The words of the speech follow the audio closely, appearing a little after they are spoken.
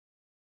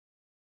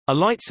A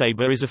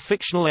lightsaber is a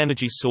fictional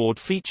energy sword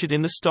featured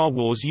in the Star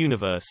Wars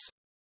universe.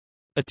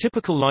 A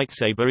typical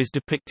lightsaber is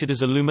depicted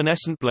as a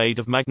luminescent blade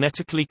of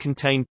magnetically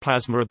contained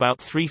plasma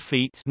about 3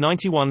 feet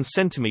 (91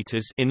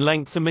 centimeters) in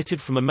length emitted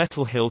from a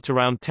metal hilt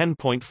around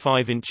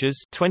 10.5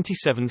 inches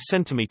 (27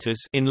 centimeters)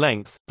 in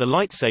length. The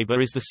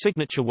lightsaber is the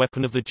signature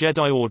weapon of the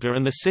Jedi Order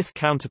and the Sith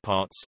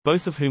counterparts,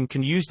 both of whom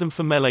can use them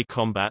for melee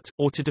combat,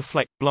 or to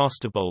deflect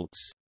blaster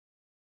bolts.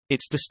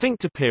 Its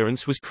distinct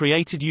appearance was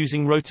created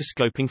using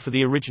rotoscoping for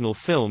the original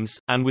films,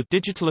 and with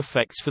digital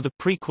effects for the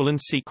prequel and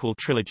sequel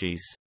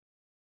trilogies.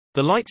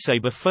 The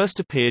lightsaber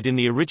first appeared in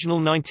the original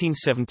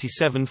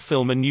 1977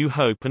 film A New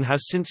Hope and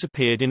has since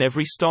appeared in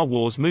every Star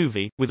Wars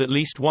movie, with at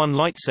least one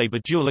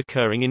lightsaber duel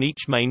occurring in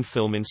each main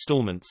film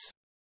installments.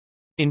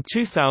 In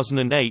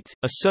 2008,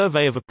 a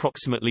survey of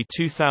approximately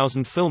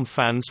 2,000 film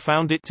fans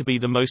found it to be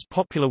the most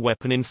popular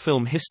weapon in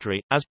film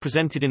history. As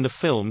presented in the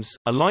films,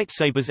 a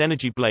lightsaber's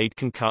energy blade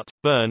can cut,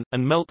 burn,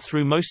 and melt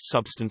through most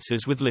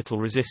substances with little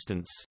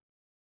resistance.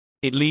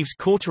 It leaves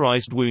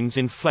cauterized wounds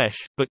in flesh,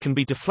 but can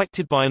be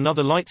deflected by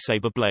another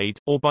lightsaber blade,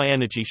 or by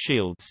energy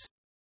shields.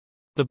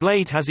 The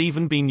blade has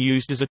even been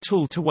used as a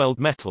tool to weld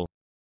metal.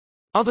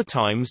 Other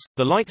times,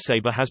 the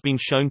lightsaber has been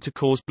shown to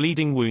cause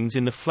bleeding wounds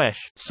in the flesh,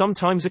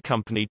 sometimes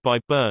accompanied by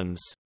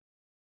burns.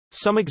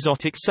 Some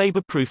exotic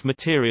saber-proof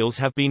materials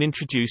have been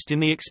introduced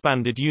in the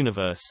expanded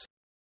universe.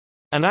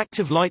 An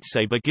active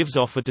lightsaber gives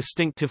off a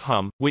distinctive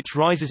hum, which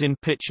rises in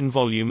pitch and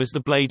volume as the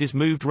blade is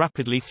moved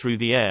rapidly through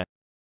the air.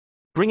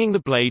 Bringing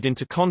the blade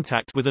into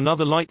contact with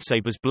another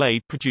lightsaber's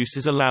blade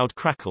produces a loud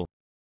crackle.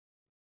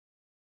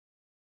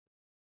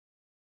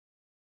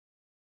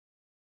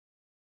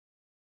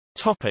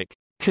 Topic: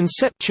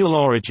 Conceptual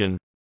origin.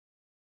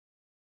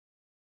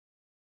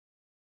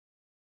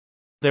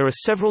 There are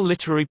several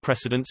literary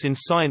precedents in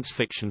science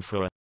fiction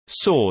for a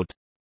sword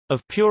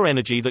of pure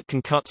energy that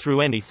can cut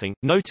through anything,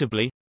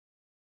 notably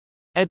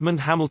Edmund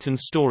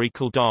Hamilton's story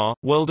Kildare,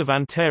 World of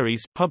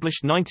Antares,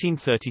 published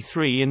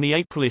 1933 in the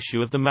April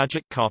issue of the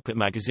Magic Carpet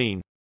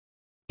magazine.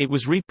 It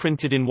was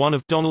reprinted in one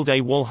of Donald A.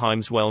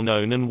 Wollheim's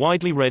well-known and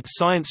widely read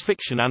science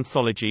fiction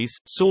anthologies,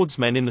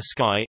 Swordsmen in the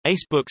Sky,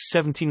 Ace Books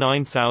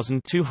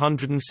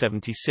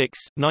 79276,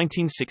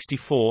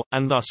 1964,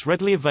 and thus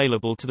readily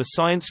available to the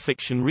science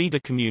fiction reader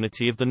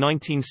community of the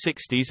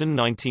 1960s and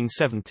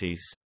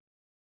 1970s.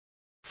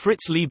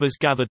 Fritz Leiber's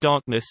Gather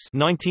Darkness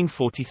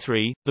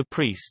 1943, The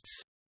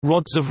Priests'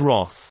 rods of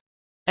wrath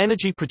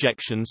energy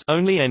projections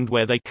only end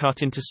where they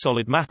cut into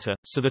solid matter,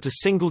 so that a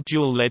single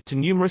duel led to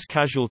numerous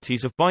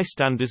casualties of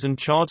bystanders and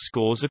charred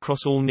scores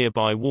across all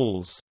nearby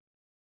walls.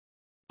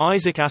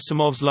 Isaac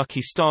Asimov's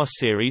Lucky Star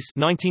series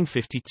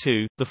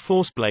 1952, the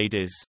force blade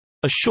is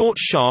a short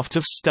shaft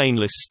of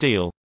stainless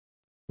steel,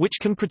 which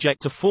can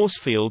project a force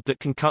field that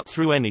can cut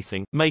through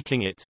anything,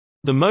 making it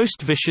the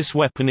most vicious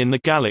weapon in the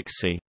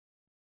galaxy.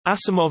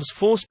 Asimov's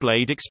force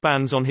blade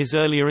expands on his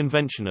earlier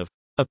invention of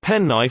a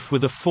penknife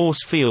with a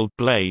force field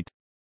blade,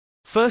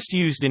 first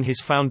used in his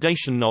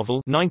Foundation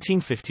novel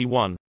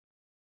 1951.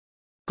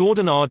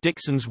 Gordon R.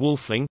 Dixon's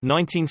Wolfling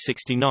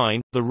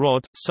 1969, the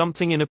rod,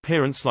 something in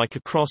appearance like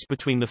a cross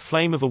between the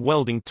flame of a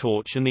welding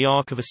torch and the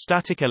arc of a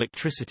static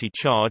electricity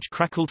charge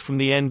crackled from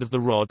the end of the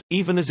rod,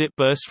 even as it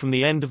burst from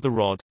the end of the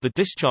rod. The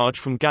discharge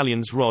from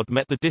Galleon's rod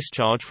met the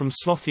discharge from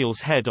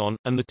Slothiel's head-on,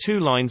 and the two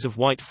lines of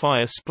white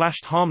fire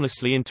splashed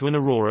harmlessly into an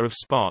aurora of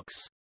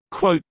sparks.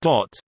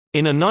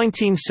 In a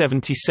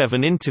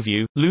 1977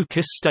 interview,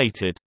 Lucas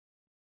stated,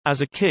 "As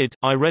a kid,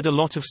 I read a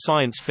lot of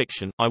science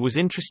fiction. I was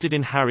interested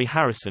in Harry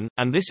Harrison,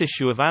 and this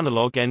issue of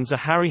Analog ends a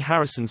Harry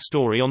Harrison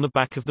story on the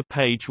back of the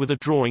page with a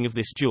drawing of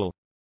this duel."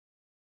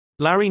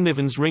 Larry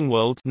Niven's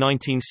Ringworld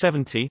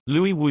 1970,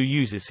 Louis Wu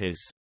uses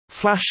his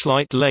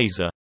flashlight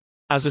laser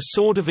as a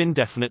sword of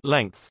indefinite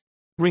length.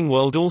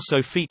 Ringworld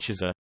also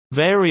features a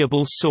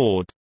variable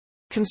sword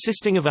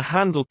consisting of a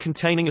handle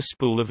containing a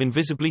spool of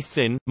invisibly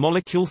thin,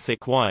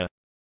 molecule-thick wire.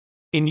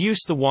 In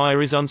use, the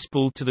wire is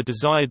unspooled to the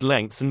desired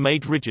length and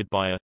made rigid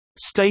by a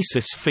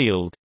stasis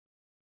field.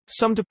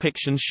 Some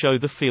depictions show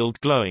the field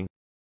glowing.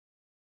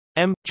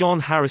 M. John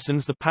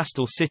Harrison's The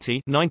Pastel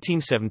City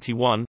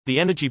 1971, the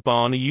energy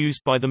barn are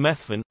used by the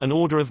Methven, an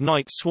order of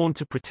knights sworn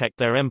to protect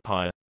their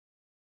empire.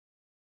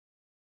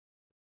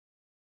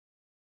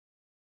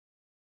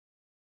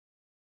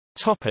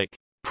 Topic: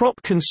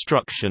 Prop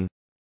construction.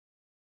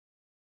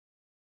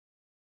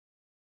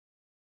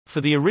 For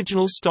the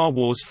original Star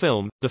Wars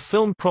film, the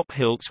film prop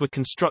hilts were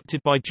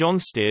constructed by John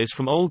Steers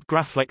from old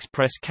Graflex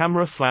press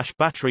camera flash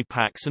battery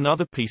packs and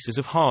other pieces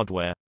of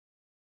hardware.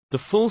 The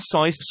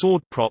full-sized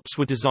sword props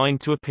were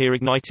designed to appear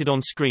ignited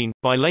on screen,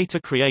 by later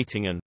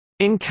creating an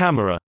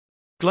in-camera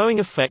glowing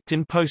effect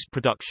in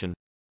post-production.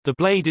 The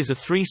blade is a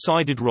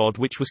three-sided rod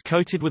which was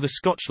coated with a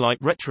Scotchlite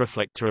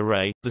retroreflector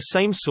array, the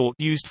same sort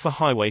used for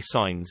highway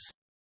signs.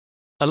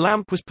 A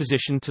lamp was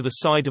positioned to the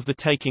side of the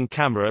taking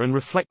camera and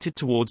reflected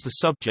towards the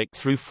subject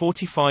through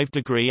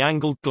 45-degree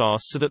angled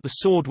glass so that the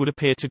sword would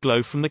appear to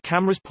glow from the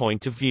camera's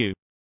point of view.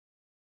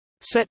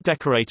 Set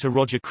decorator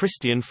Roger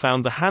Christian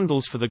found the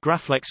handles for the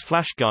Graflex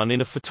flash gun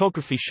in a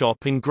photography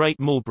shop in Great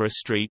Marlborough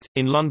Street,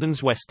 in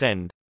London's West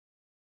End.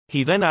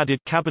 He then added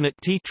cabinet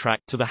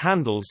T-track to the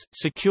handles,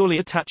 securely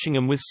attaching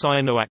them with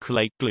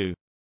cyanoacrylate glue.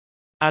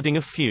 Adding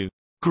a few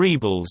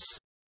greebles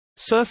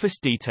surface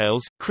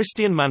details,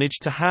 Christian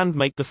managed to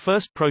hand-make the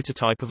first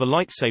prototype of a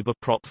lightsaber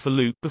prop for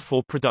Luke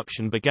before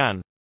production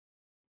began.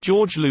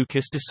 George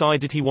Lucas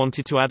decided he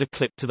wanted to add a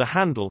clip to the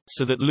handle,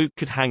 so that Luke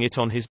could hang it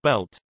on his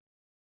belt.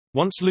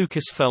 Once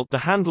Lucas felt the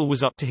handle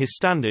was up to his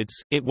standards,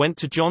 it went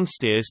to John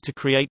Steers to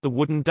create the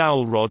wooden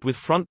dowel rod with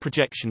front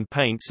projection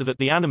paint so that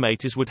the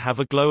animators would have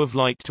a glow of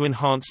light to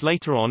enhance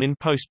later on in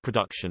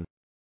post-production.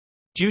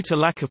 Due to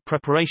lack of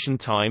preparation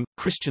time,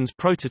 Christian's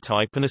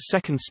prototype and a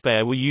second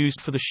spare were used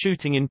for the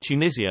shooting in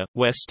Tunisia,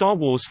 where Star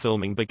Wars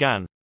filming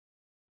began.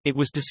 It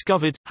was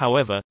discovered,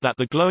 however, that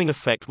the glowing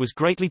effect was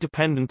greatly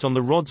dependent on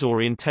the rod's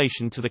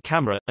orientation to the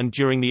camera, and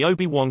during the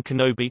Obi-Wan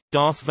Kenobi,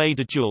 Darth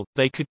Vader duel,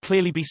 they could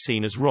clearly be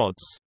seen as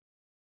rods.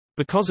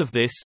 Because of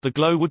this, the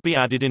glow would be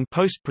added in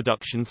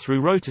post-production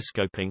through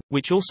rotoscoping,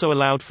 which also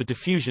allowed for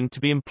diffusion to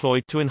be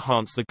employed to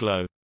enhance the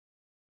glow.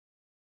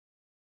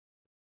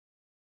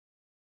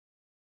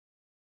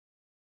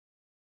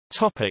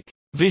 Topic: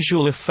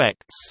 Visual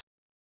effects.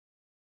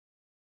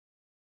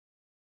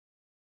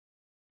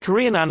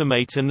 Korean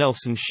animator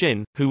Nelson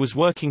Shin, who was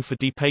working for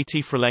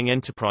Depiction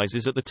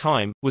Enterprises at the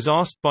time, was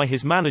asked by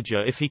his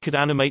manager if he could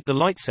animate the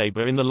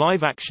lightsaber in the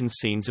live-action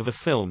scenes of a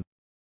film.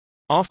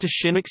 After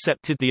Shin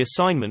accepted the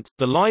assignment,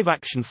 the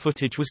live-action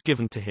footage was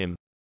given to him.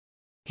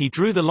 He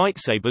drew the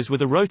lightsabers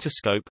with a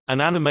rotoscope, an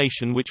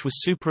animation which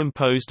was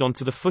superimposed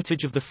onto the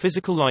footage of the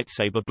physical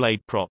lightsaber blade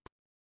prop.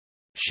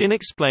 Shin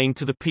explained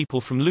to the people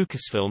from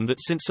Lucasfilm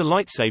that since a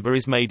lightsaber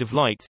is made of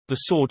light, the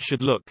sword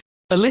should look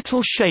a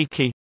little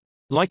shaky,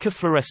 like a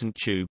fluorescent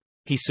tube.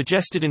 He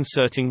suggested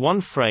inserting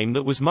one frame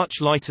that was much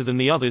lighter than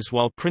the others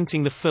while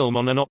printing the film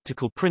on an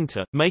optical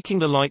printer, making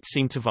the light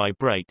seem to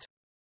vibrate.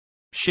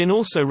 Shin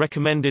also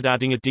recommended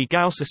adding a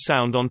degausser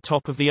sound on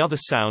top of the other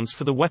sounds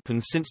for the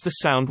weapon since the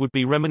sound would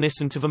be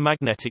reminiscent of a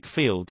magnetic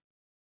field.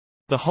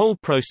 The whole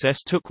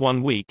process took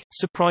 1 week,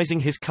 surprising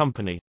his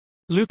company.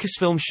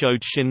 Lucasfilm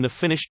showed Shin the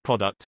finished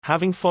product,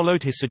 having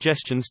followed his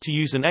suggestions to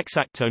use an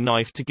X-Acto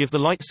knife to give the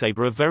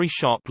lightsaber a very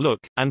sharp look,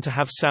 and to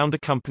have sound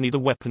accompany the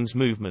weapon's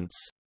movements.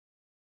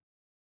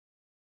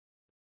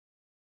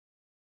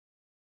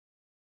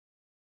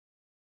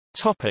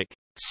 Topic: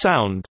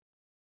 Sound.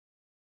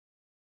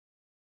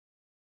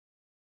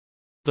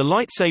 The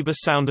lightsaber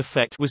sound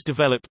effect was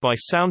developed by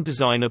sound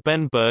designer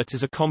Ben Burt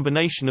as a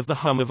combination of the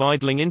hum of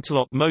idling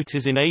interlock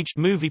motors in aged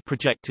movie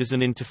projectors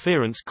and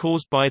interference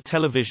caused by a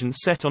television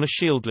set on a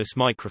shieldless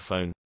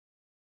microphone.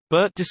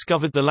 Burt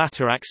discovered the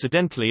latter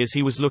accidentally as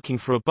he was looking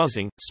for a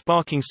buzzing,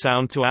 sparking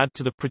sound to add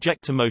to the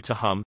projector motor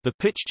hum. The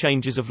pitch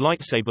changes of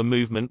lightsaber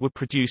movement were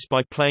produced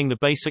by playing the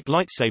basic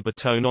lightsaber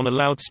tone on a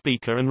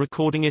loudspeaker and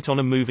recording it on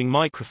a moving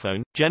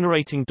microphone,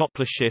 generating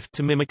Doppler shift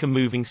to mimic a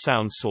moving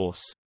sound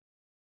source.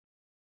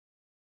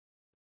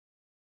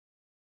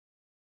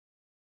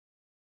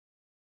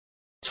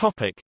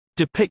 Topic: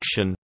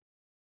 Depiction.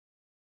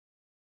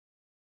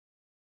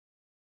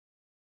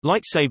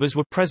 Lightsabers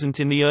were present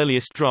in the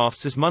earliest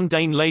drafts as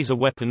mundane laser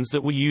weapons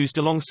that were used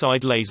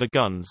alongside laser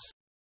guns.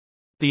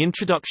 The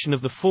introduction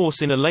of the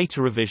Force in a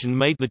later revision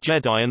made the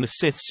Jedi and the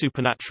Sith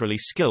supernaturally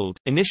skilled.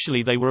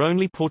 Initially they were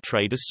only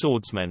portrayed as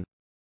swordsmen.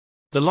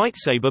 The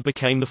lightsaber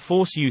became the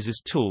Force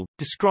user's tool,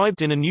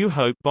 described in A New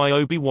Hope by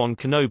Obi-Wan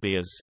Kenobi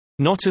as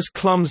not as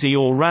clumsy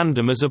or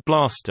random as a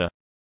blaster.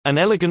 An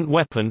elegant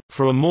weapon,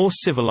 for a more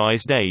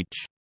civilized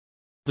age.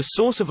 The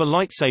source of a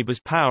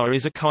lightsaber's power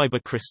is a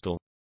kyber crystal.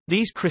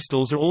 These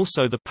crystals are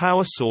also the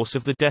power source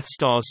of the Death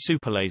Star's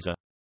superlaser.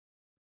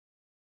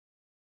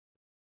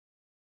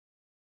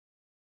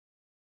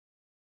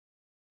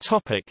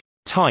 Topic: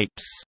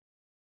 Types.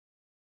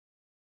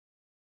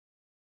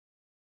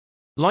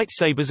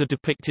 Lightsabers are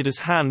depicted as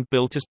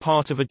hand-built as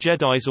part of a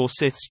Jedi's or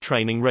Sith's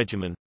training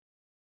regimen.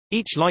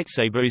 Each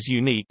lightsaber is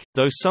unique,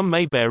 though some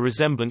may bear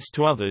resemblance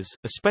to others,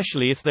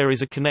 especially if there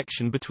is a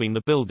connection between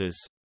the builders.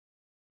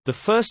 The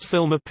first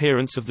film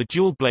appearance of the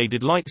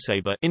dual-bladed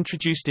lightsaber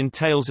introduced in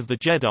Tales of the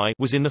Jedi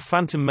was in The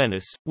Phantom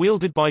Menace,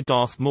 wielded by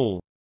Darth Maul.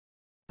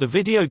 The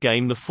video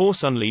game The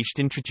Force Unleashed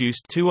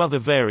introduced two other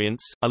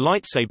variants, a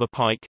lightsaber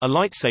pike, a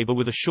lightsaber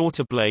with a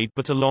shorter blade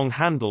but a long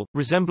handle,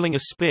 resembling a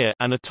spear,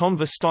 and a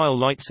Tonva-style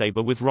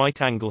lightsaber with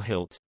right-angle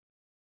hilt.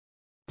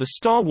 The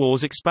Star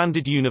Wars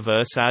Expanded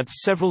Universe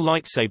adds several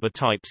lightsaber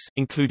types,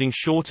 including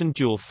short and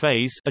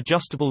dual-phase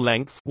adjustable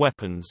length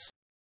weapons.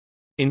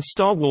 In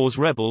Star Wars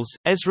Rebels,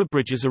 Ezra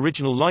Bridger's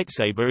original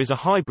lightsaber is a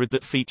hybrid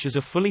that features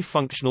a fully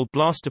functional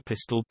blaster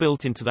pistol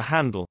built into the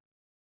handle.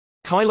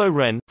 Kylo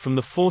Ren, from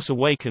The Force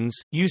Awakens,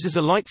 uses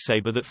a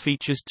lightsaber that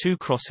features two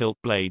crosshilt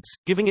blades,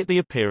 giving it the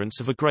appearance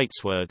of a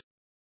greatsword.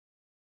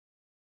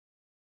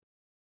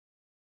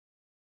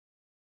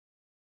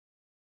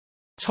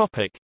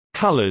 Topic: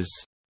 Colors.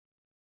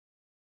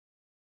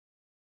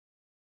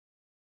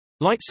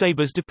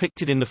 Lightsabers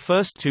depicted in the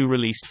first two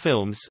released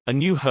films, A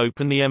New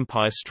Hope and The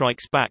Empire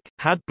Strikes Back,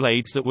 had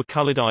blades that were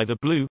colored either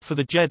blue for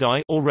the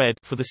Jedi or red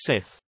for the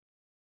Sith.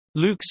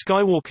 Luke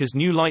Skywalker's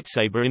new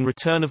lightsaber in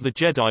Return of the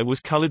Jedi was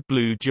colored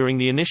blue during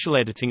the initial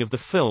editing of the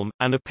film,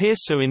 and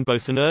appears so in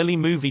both an early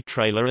movie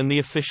trailer and the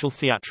official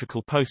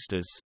theatrical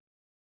posters.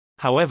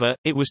 However,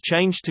 it was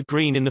changed to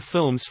green in the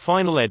film's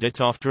final edit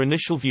after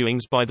initial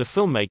viewings by the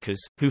filmmakers,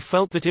 who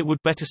felt that it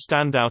would better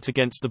stand out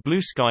against the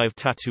blue sky of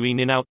Tatooine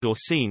in outdoor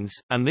scenes,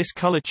 and this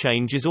color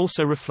change is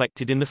also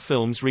reflected in the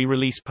film's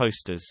re-release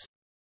posters.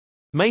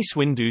 Mace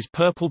Windu's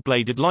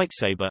purple-bladed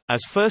lightsaber,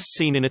 as first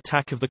seen in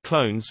Attack of the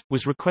Clones,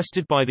 was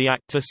requested by the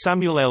actor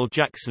Samuel L.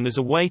 Jackson as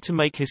a way to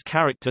make his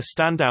character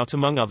stand out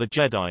among other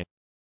Jedi.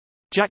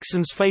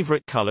 Jackson's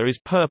favorite color is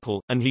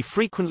purple, and he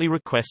frequently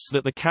requests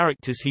that the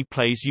characters he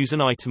plays use an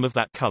item of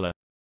that color.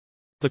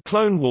 The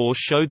Clone Wars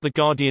showed the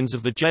Guardians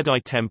of the Jedi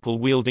Temple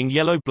wielding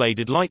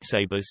yellow-bladed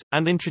lightsabers,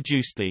 and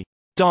introduced the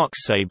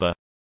Darksaber,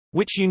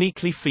 which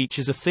uniquely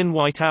features a thin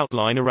white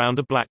outline around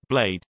a black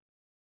blade.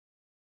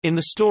 In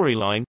the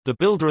storyline, the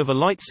builder of a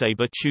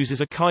lightsaber chooses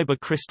a kyber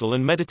crystal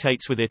and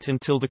meditates with it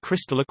until the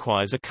crystal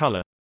acquires a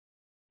color.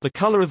 The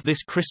color of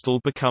this crystal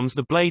becomes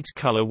the blade's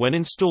color when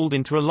installed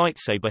into a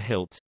lightsaber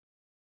hilt.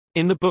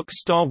 In the book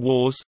Star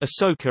Wars,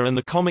 Ahsoka and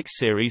the comic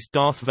series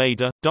Darth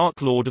Vader,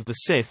 Dark Lord of the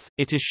Sith,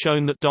 it is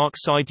shown that dark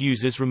side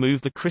users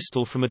remove the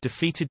crystal from a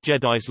defeated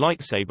Jedi's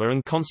lightsaber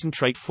and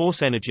concentrate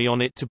force energy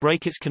on it to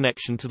break its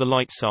connection to the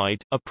light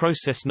side, a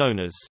process known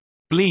as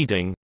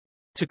bleeding,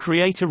 to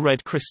create a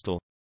red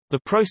crystal. The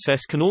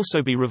process can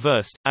also be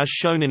reversed, as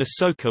shown in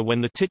Ahsoka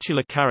when the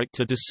titular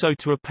character does so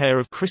to a pair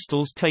of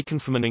crystals taken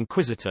from an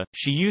Inquisitor.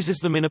 She uses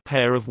them in a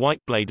pair of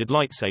white-bladed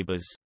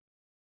lightsabers.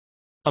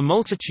 A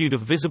multitude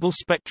of visible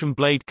spectrum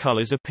blade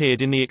colors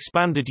appeared in the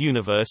expanded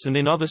universe and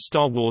in other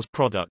Star Wars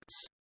products.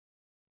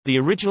 The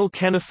original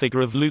Kenner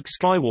figure of Luke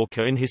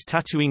Skywalker in his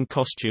Tatooine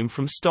costume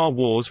from Star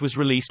Wars was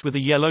released with a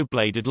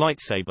yellow-bladed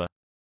lightsaber.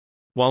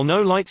 While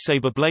no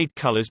lightsaber blade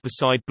colors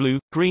beside blue,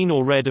 green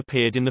or red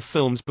appeared in the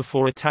films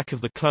before Attack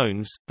of the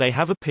Clones, they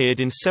have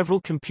appeared in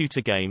several computer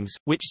games,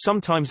 which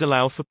sometimes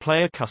allow for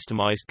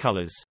player-customized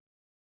colors.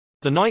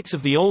 The Knights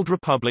of the Old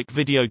Republic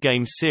video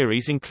game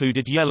series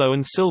included yellow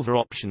and silver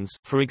options,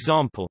 for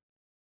example.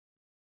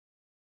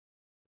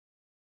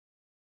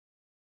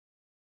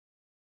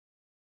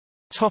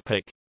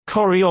 Topic: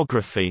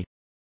 Choreography.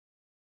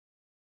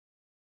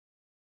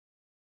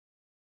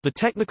 The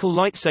technical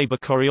lightsaber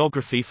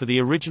choreography for the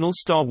original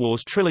Star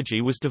Wars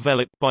trilogy was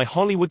developed by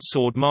Hollywood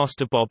sword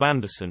master Bob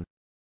Anderson.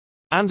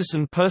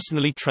 Anderson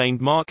personally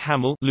trained Mark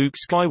Hamill, Luke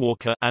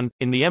Skywalker, and,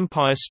 in The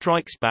Empire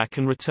Strikes Back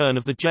and Return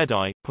of the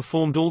Jedi,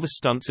 performed all the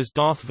stunts as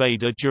Darth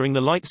Vader during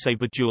the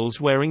lightsaber duels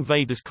wearing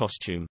Vader's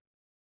costume.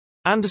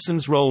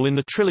 Anderson's role in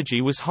the trilogy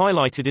was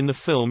highlighted in the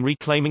film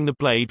Reclaiming the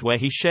Blade, where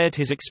he shared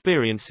his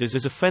experiences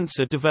as a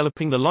fencer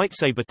developing the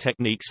lightsaber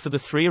techniques for the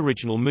three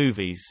original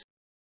movies.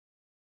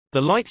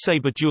 The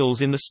lightsaber duels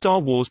in the Star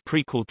Wars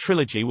prequel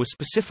trilogy were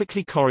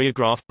specifically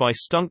choreographed by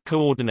stunt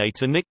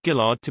coordinator Nick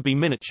Gillard to be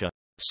miniature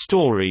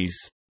stories.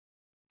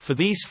 For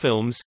these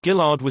films,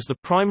 Gillard was the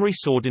primary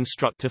sword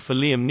instructor for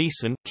Liam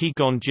Neeson,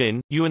 Qui-Gon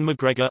Jinn, Ewan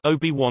McGregor,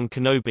 Obi-Wan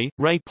Kenobi,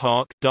 Ray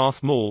Park,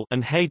 Darth Maul,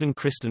 and Hayden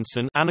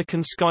Christensen,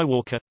 Anakin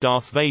Skywalker,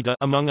 Darth Vader,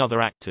 among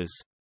other actors.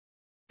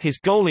 His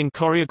goal in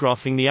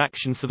choreographing the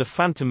action for The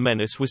Phantom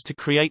Menace was to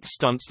create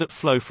stunts that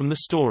flow from the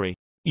story.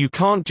 You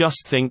can't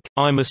just think,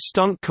 I'm a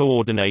stunt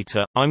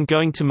coordinator, I'm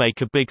going to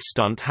make a big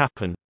stunt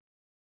happen.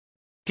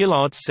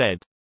 Gillard said,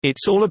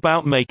 it's all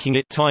about making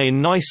it tie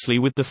in nicely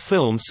with the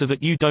film so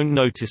that you don't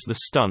notice the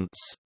stunts.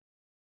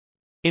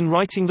 In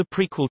writing the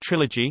prequel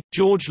trilogy,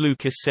 George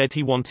Lucas said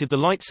he wanted the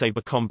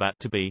lightsaber combat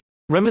to be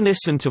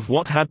reminiscent of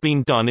what had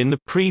been done in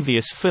the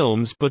previous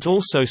films but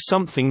also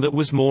something that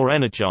was more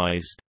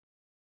energized.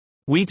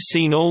 We'd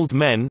seen old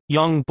men,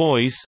 young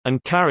boys,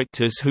 and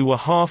characters who were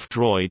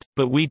half-droid,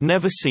 but we'd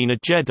never seen a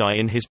Jedi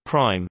in his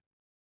prime.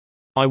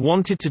 I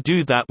wanted to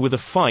do that with a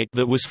fight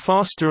that was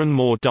faster and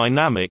more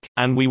dynamic,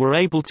 and we were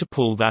able to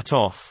pull that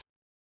off.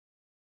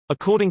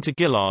 According to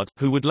Gillard,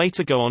 who would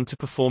later go on to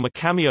perform a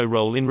cameo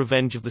role in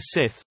Revenge of the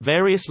Sith,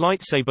 various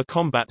lightsaber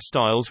combat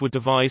styles were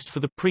devised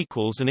for the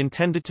prequels and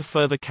intended to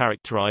further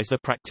characterize their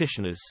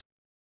practitioners.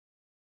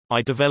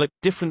 I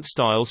developed different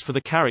styles for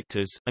the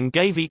characters, and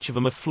gave each of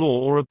them a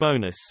flaw or a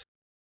bonus.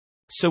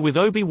 So with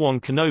Obi-Wan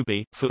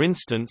Kenobi, for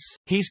instance,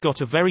 he's got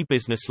a very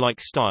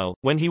business-like style.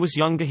 When he was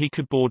younger he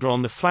could border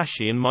on the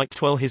flashy and might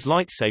twirl his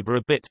lightsaber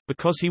a bit,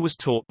 because he was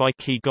taught by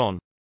Qui-Gon.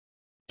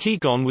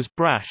 Qui-Gon was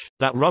brash,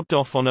 that rubbed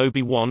off on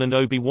Obi-Wan, and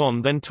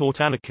Obi-Wan then taught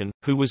Anakin,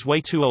 who was way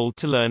too old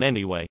to learn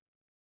anyway.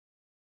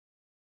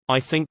 I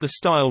think the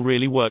style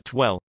really worked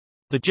well.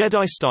 The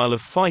Jedi style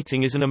of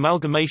fighting is an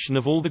amalgamation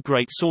of all the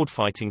great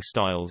sword-fighting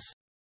styles.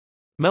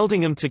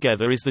 Melding them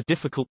together is the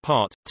difficult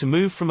part. To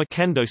move from a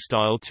kendo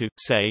style to,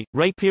 say,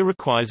 rapier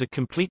requires a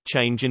complete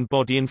change in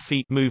body and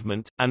feet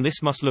movement, and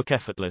this must look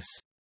effortless.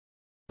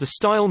 The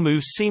style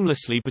moves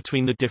seamlessly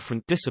between the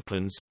different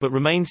disciplines, but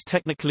remains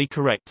technically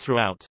correct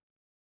throughout.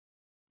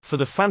 For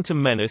The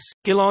Phantom Menace,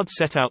 Gillard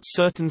set out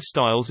certain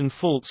styles and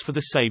faults for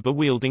the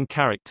saber-wielding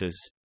characters.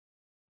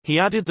 He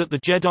added that the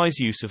Jedi's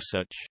use of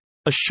such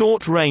a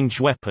short-range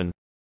weapon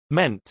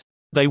meant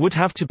they would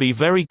have to be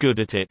very good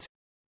at it,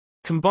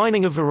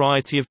 combining a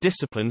variety of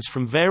disciplines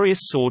from various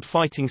sword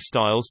fighting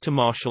styles to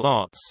martial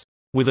arts,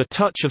 with a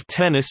touch of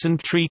tennis and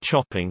tree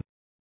chopping.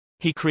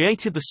 He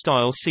created the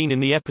style seen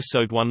in the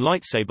Episode I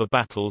lightsaber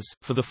battles.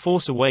 For The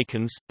Force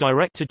Awakens,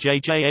 director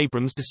J.J.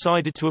 Abrams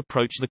decided to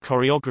approach the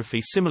choreography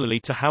similarly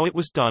to how it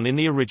was done in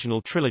the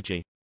original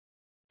trilogy.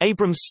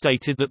 Abrams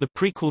stated that the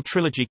prequel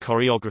trilogy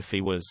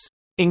choreography was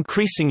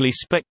increasingly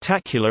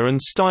spectacular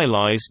and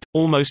stylized,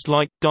 almost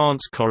like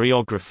dance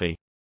choreography.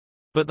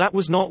 But that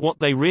was not what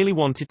they really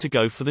wanted to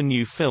go for the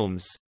new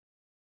films.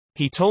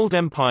 He told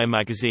Empire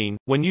magazine,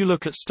 "When you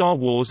look at Star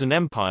Wars and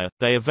Empire,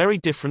 they are very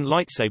different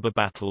lightsaber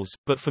battles,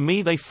 but for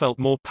me they felt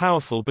more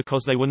powerful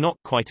because they were not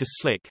quite as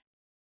slick.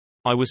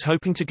 I was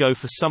hoping to go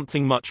for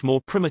something much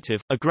more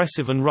primitive,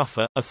 aggressive and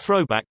rougher, a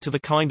throwback to the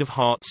kind of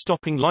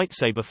heart-stopping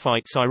lightsaber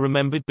fights I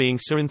remembered being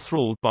so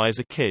enthralled by as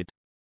a kid."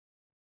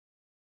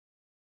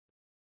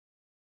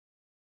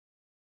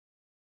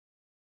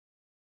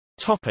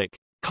 Topic: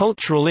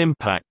 Cultural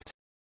impact.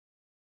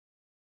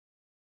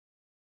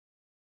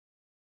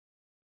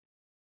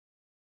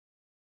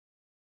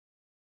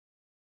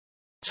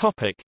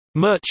 Topic: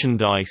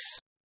 Merchandise.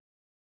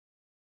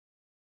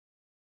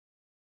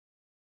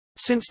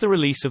 Since the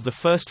release of the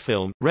first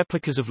film,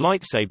 replicas of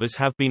lightsabers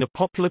have been a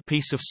popular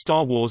piece of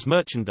Star Wars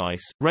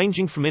merchandise,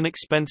 ranging from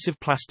inexpensive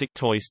plastic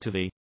toys to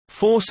the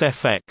Force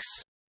FX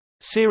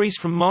series,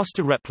 from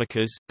master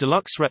replicas,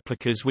 deluxe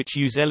replicas which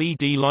use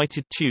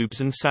LED-lighted tubes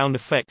and sound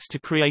effects to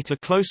create a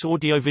close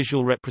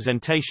audiovisual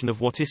representation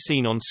of what is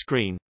seen on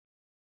screen.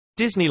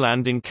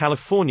 Disneyland in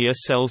California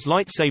sells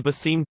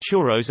lightsaber-themed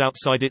churros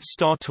outside its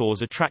Star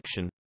Tours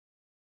attraction.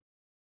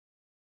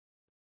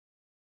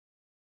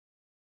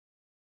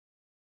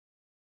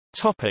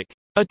 Topic: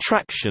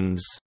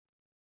 Attractions.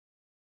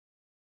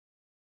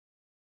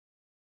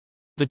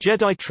 The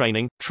Jedi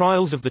Training,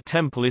 Trials of the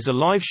Temple is a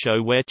live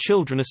show where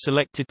children are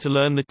selected to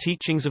learn the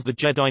teachings of the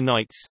Jedi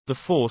Knights, the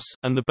Force,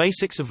 and the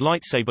basics of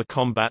lightsaber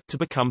combat to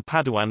become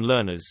Padawan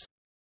learners.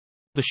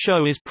 The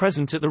show is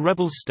present at the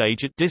Rebels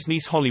stage at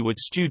Disney's Hollywood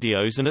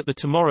Studios and at the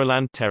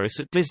Tomorrowland Terrace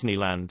at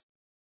Disneyland.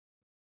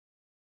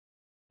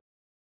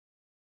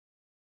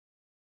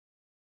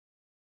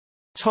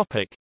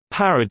 Topic: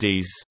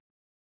 Parodies.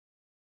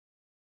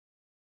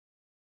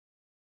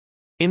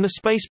 In the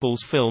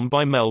Spaceballs film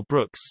by Mel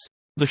Brooks,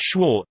 The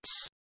Schwartz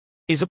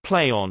is a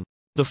play on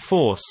The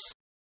Force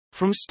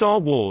from Star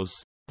Wars.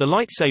 The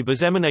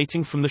lightsabers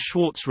emanating from the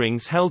Schwartz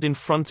rings held in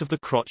front of the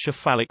crotch are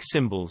phallic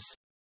symbols.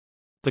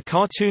 The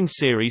cartoon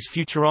series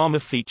Futurama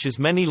features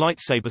many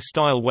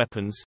lightsaber-style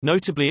weapons,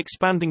 notably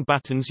expanding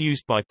batons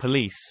used by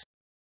police.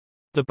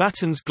 The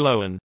batons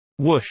glow and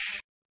whoosh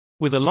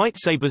with a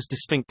lightsaber's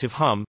distinctive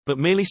hum, but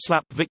merely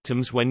slap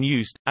victims when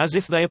used, as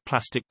if they are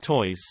plastic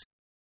toys.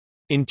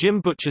 In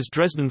Jim Butcher's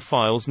Dresden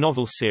Files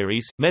novel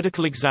series,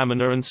 medical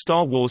examiner and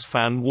Star Wars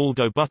fan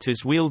Waldo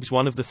Butters wields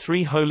one of the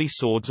three holy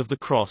swords of the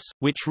cross,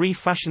 which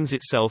refashions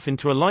itself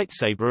into a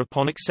lightsaber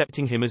upon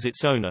accepting him as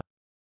its owner.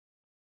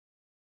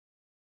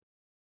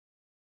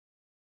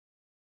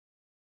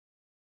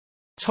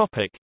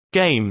 Topic: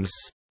 Games.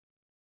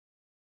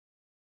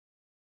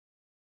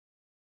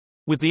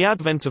 With the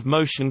advent of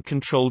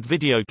motion-controlled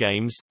video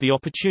games, the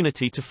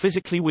opportunity to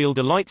physically wield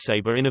a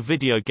lightsaber in a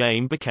video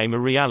game became a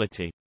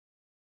reality.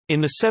 In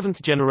the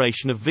seventh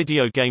generation of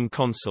video game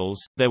consoles,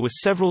 there were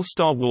several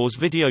Star Wars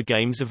video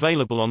games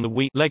available on the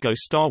Wii: Lego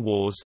Star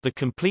Wars, The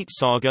Complete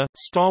Saga,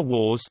 Star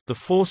Wars, The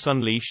Force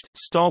Unleashed,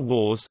 Star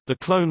Wars, The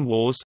Clone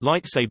Wars,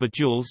 Lightsaber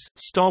Duels,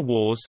 Star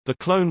Wars, The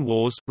Clone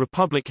Wars,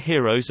 Republic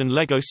Heroes and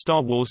Lego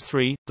Star Wars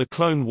 3, The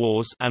Clone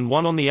Wars, and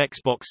one on the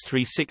Xbox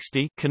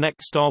 360,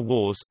 Kinect Star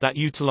Wars, that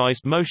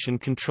utilized motion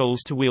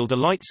controls to wield a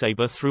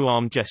lightsaber through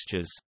arm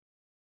gestures.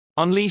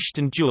 Unleashed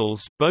and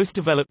Duels, both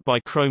developed by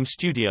Chrome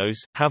Studios,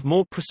 have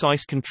more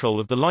precise control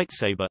of the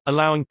lightsaber,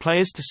 allowing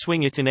players to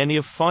swing it in any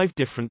of 5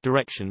 different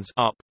directions: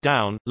 up,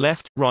 down,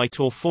 left, right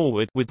or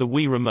forward with the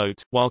Wii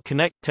Remote, while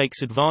Kinect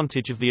takes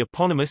advantage of the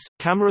eponymous,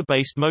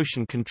 camera-based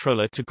motion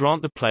controller to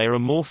grant the player a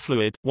more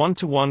fluid,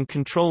 one-to-one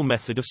control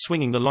method of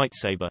swinging the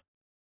lightsaber.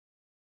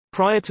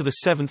 Prior to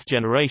the 7th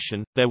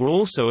generation, there were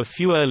also a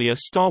few earlier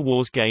Star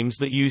Wars games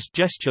that used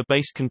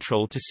gesture-based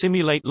control to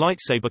simulate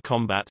lightsaber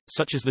combat,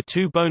 such as the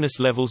 2 bonus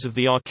levels of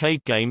the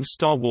arcade game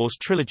Star Wars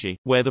Trilogy,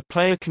 where the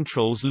player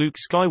controls Luke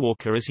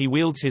Skywalker as he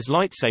wields his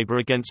lightsaber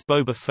against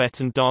Boba Fett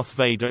and Darth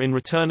Vader in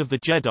Return of the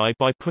Jedi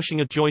by pushing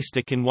a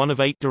joystick in one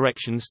of 8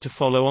 directions to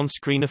follow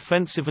on-screen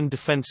offensive and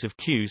defensive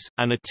cues,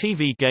 and a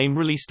TV game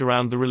released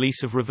around the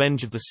release of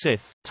Revenge of the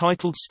Sith,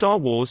 titled Star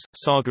Wars,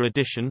 Saga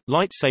Edition,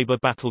 Lightsaber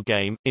Battle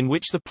Game, in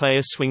which the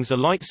player swings a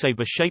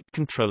lightsaber-shaped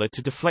controller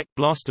to deflect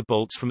blaster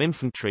bolts from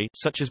infantry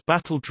such as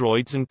battle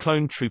droids and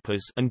clone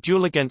troopers and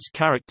duel against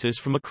characters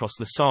from across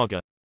the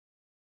saga.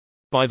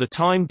 By the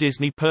time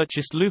Disney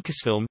purchased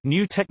Lucasfilm,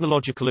 new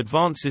technological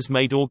advances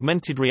made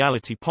augmented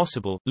reality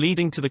possible,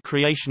 leading to the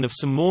creation of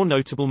some more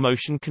notable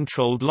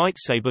motion-controlled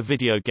lightsaber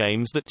video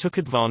games that took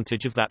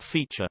advantage of that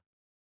feature.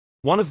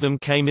 One of them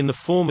came in the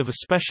form of a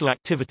special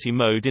activity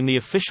mode in the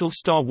official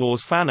Star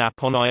Wars fan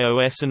app on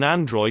iOS and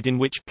Android, in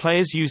which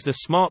players use their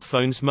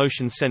smartphone's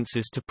motion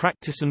sensors to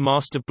practice and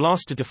master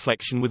blaster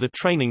deflection with a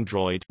training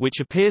droid, which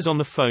appears on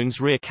the phone's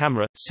rear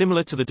camera,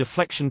 similar to the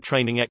deflection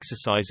training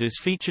exercises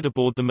featured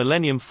aboard the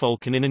Millennium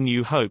Falcon in A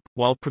New Hope,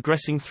 while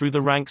progressing through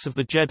the ranks of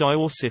the Jedi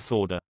or Sith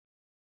Order.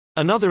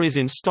 Another is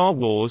in Star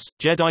Wars,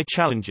 Jedi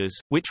Challenges,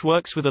 which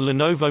works with a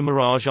Lenovo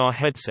Mirage R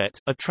headset,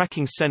 a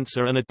tracking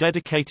sensor and a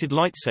dedicated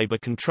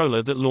lightsaber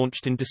controller that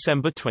launched in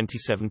December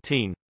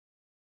 2017.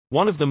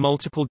 One of the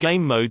multiple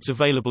game modes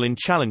available in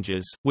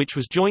Challenges, which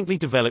was jointly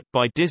developed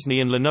by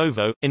Disney and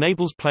Lenovo,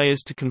 enables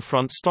players to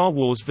confront Star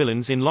Wars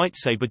villains in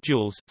lightsaber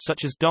duels,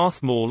 such as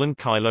Darth Maul and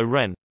Kylo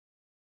Ren.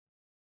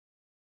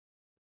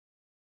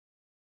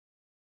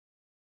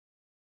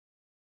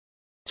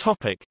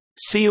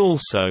 See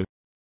also: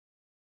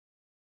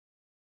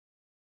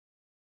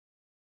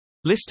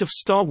 List of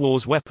Star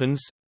Wars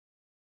weapons,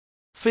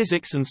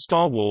 Physics and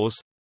Star Wars,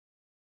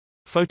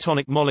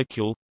 Photonic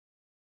molecule,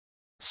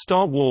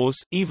 Star Wars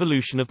 –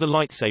 Evolution of the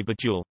lightsaber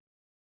duel.